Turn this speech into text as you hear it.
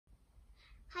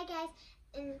Hi guys,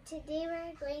 and today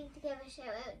we're going to give a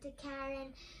shout out to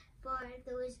Karen for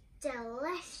those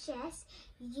delicious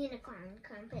unicorn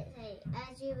crumpets.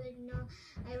 As you would know,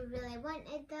 I really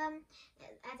wanted them,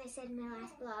 as I said in my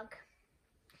last vlog.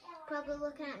 Probably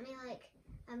looking at me like,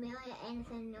 Amelia,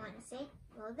 anything you want to say?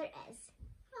 Well, there is.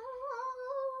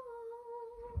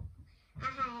 I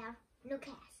have no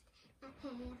cast. I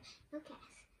have no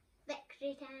cast.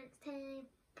 Victory dance time.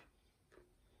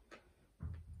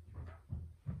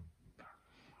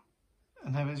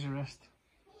 And how is your wrist?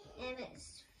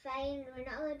 It's fine. We're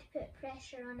not allowed to put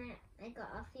pressure on it. I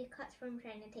got a few cuts from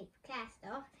trying to take the cast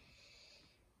off,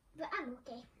 but I'm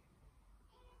okay.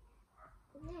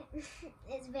 Yeah.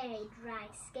 It's very dry,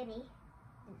 skinny.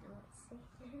 I don't know what to say.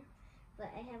 But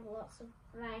I have lots of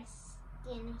dry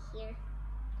skin here.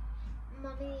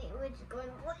 Mommy was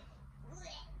going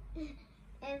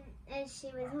and she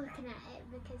was looking at it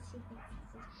because she thinks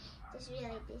it's just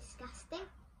really disgusting.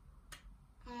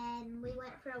 And we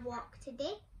went for a walk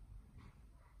today,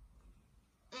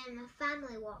 and a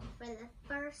family walk for the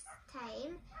first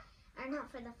time, or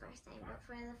not for the first time, but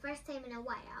for the first time in a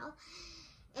while,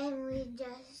 and we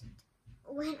just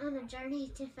went on a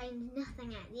journey to find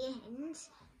nothing at the end.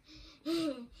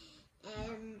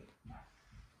 And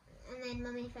then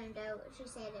Mummy found out, she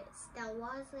said it still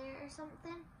was there or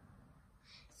something,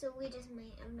 so we just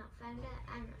might have not found it,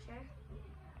 I'm not sure.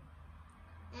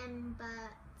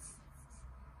 But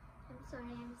I'm sorry,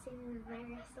 I'm singing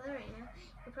very slow right now.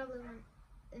 You probably want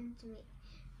them to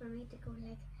for me to go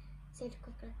like, say it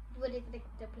quickly,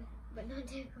 but not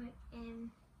too quick.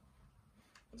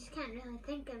 I just can't really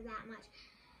think of that much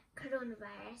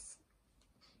coronavirus.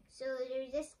 So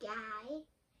there's this guy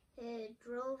who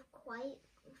drove quite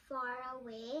far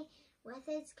away with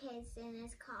his kids in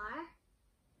his car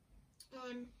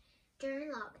during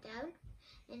lockdown,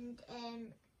 and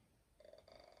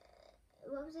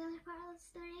what was the other part of the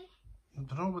story? I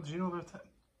don't know, what do you know about it?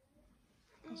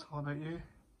 It's all about you.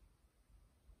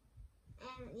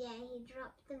 Yeah, he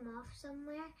dropped them off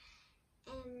somewhere,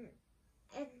 and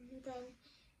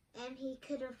then he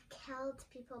could have killed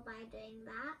people by doing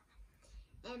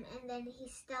that, and then he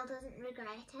still doesn't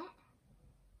regret it.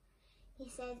 He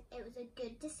said it was a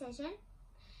good decision,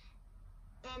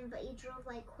 but he drove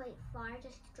like quite far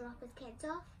just to drop his kids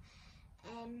off,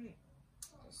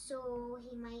 so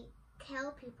he might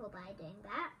kill people by doing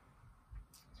that.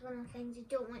 It's one of the things you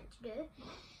don't want to do.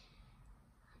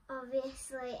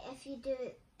 Obviously, if you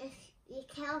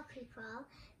kill people,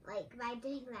 like by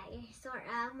doing that, you're sort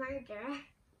of a murderer,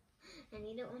 and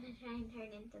you don't want to try and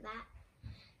turn into that.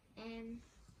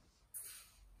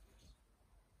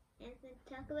 Anything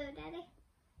to talk about, Daddy?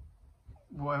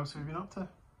 What else have you been up to?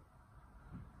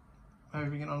 How have you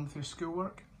been getting on with your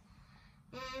schoolwork?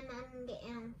 I'm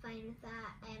getting on fine with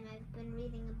that. I've been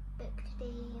reading a book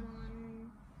today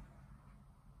on,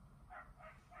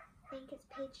 I think it's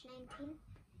page 19.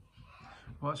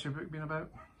 What's your book been about?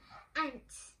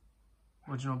 Ants.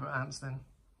 What do you know about ants then?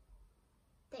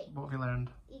 What have you learned?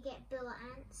 You get bullet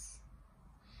ants,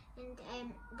 and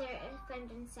they're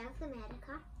found in South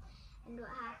America. And what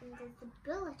happens is the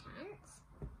bullet ants,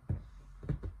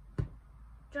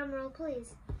 drumroll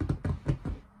please,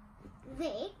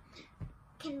 they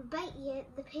can bite you.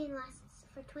 The pain lasts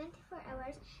for 24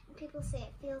 hours, and people say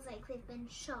it feels like they've been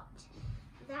shot.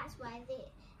 That's why they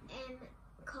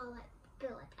call it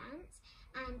bullet ants.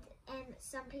 And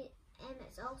some people,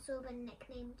 it's also been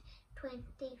nicknamed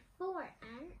 24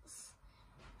 ants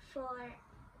for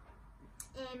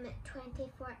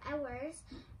 24 hours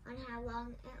on how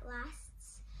long it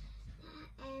lasts,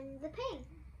 the pain.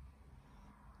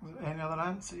 Any other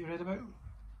ants that you read about?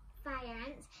 Fire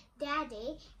ants.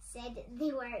 Daddy said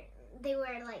they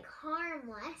were like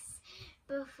harmless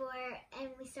before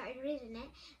we started reading it,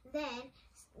 then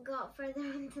got further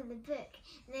into the book,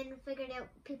 and then figured out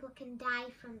people can die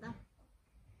from them.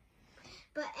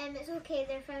 But it's okay,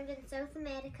 they're found in South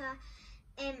America.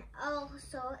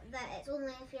 Also that it's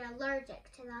only if you're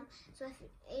allergic to them. So if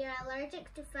you're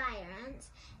allergic to fire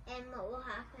ants, what will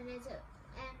happen is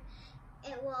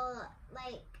it will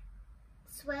like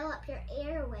swell up your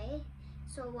airway.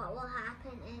 So what will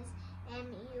happen is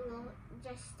you will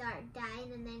just start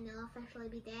dying, and then you'll officially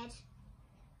be dead.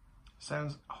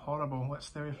 Sounds horrible. Let's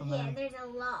stay away from that. Yeah, there's a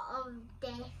lot of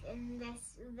death in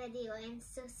this video. I'm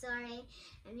so sorry.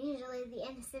 I'm usually the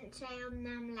innocent child, and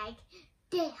I'm like,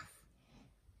 death.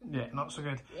 Yeah, not so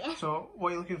good. Yeah. So, what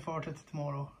are you looking forward to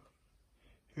tomorrow?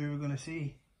 Who are we going to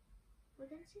see? We're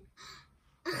going to see?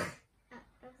 I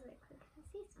was like, we're going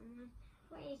to see someone.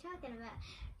 What are you talking about?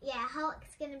 Yeah,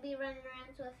 Hulk's going to be running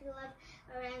around, so if you live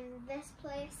around this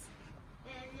place,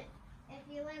 and if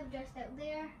you live just out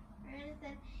there, or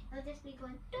anything. It'll just be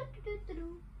going do do do do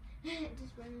do.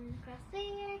 Just running across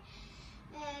there.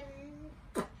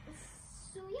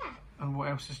 So yeah. And what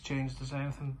else has changed? Is there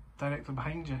anything directly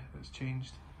behind you that's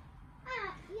changed?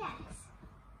 Yes.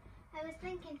 I was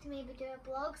thinking to maybe do a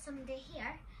blog someday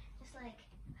here. Just like,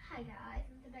 hi guys,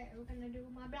 and today we're going to do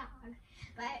my blog.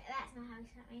 But that's not how we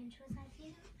start my intros, as you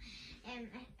know.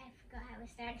 I forgot how we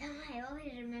start them. I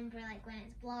always remember like when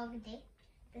it's blog day.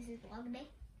 This is blog day.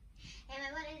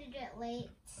 I wanted to do it late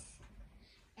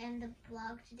in the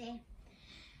blog today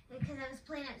because I was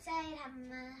playing outside, having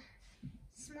a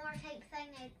s'more type thing.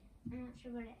 I'm not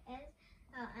sure what it is.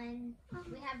 Oh, and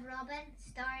we have Robin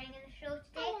starring in the show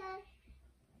today. Hello.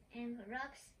 And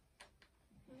Rob's.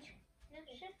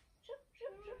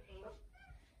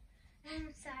 No, I'm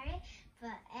sorry,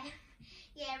 but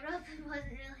yeah, Robin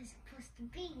wasn't really supposed to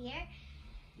be here,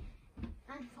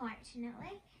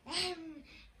 unfortunately.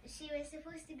 She was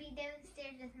supposed to be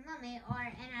downstairs with Mummy or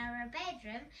in our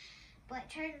bedroom, but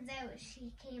turns out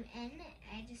she came in.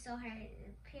 I just saw her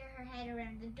peer her head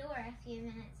around the door a few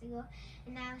minutes ago,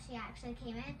 and now she actually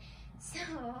came in. So.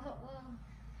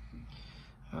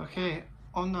 Okay,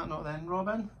 on that note then,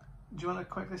 Robin, do you want to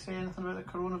quickly say anything about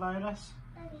the coronavirus?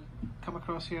 Okay. Come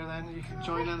across here then, you can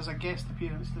join in as a guest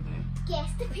appearance today.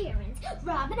 Guest appearance,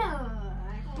 Robin.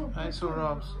 Right, so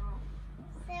Robs,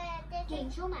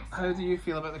 Angel how do you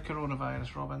feel about the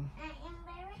coronavirus, Robin? I am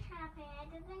very happy. I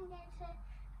didn't get to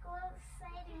go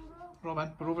outside and go.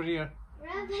 Robin, we're over here.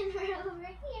 Robin, we're over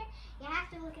here. You have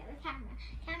to look at the camera.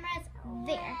 Camera's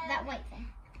there, that white thing.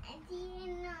 Do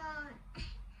you know,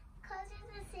 because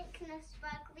there's a sickness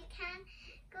bug, we can't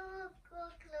go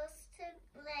close to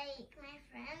like my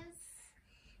friends.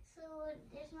 So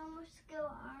there's no more school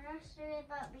or nursery,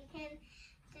 but we can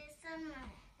do some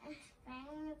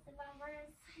things about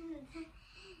us.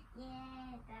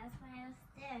 Yeah, that's what I was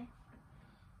doing.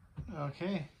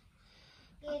 Okay.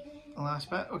 Last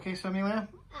bit. Okay, so Amelia.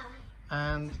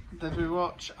 And did we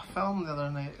watch a film the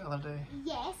other day?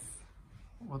 Yes.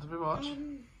 What did we watch?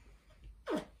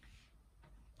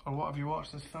 Or what have you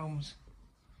watched as films?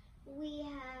 We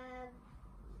have.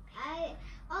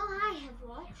 All I have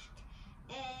watched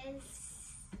is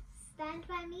Stand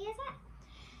By Me, is it?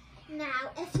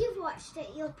 Now, if you've watched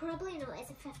it, you'll probably know it's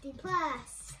a 15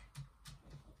 plus.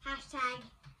 Hashtag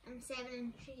I'm 7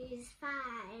 and she's 5.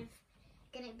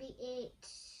 Gonna be 8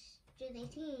 June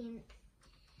 18th.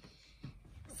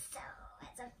 So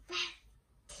it's a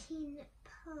 15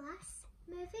 plus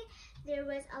movie. There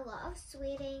was a lot of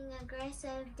swearing,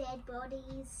 aggressive, dead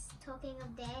bodies, talking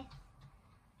of death.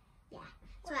 Yeah.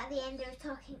 So at the end there was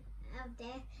talking of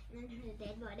death and then there's a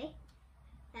dead body.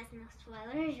 That's no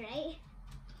spoilers, right?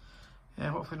 Yeah,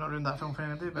 hopefully not ruined that film for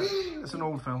anybody, but it's an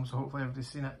old film, so hopefully everybody's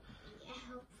seen it. Yeah,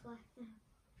 hopefully.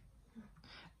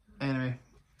 Anyway,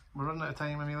 we're running out of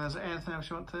time, Amelia. Is there anything else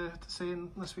you want to say in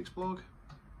this week's blog?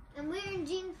 I'm wearing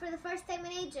jeans for the first time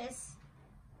in ages.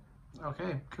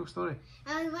 Okay, cool story.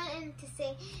 I was wanting to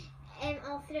say,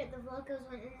 all throughout the vlog, I was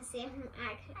wanting to say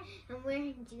I'm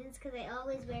wearing jeans because I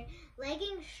always wear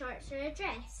leggings, shorts, or a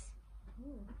dress.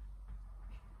 Ooh.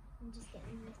 I'm just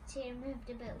getting the chair moved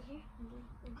about here.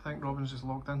 I think Robin's just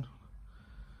logged in.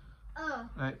 Oh.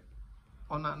 Right,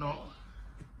 on that note.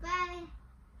 Bye.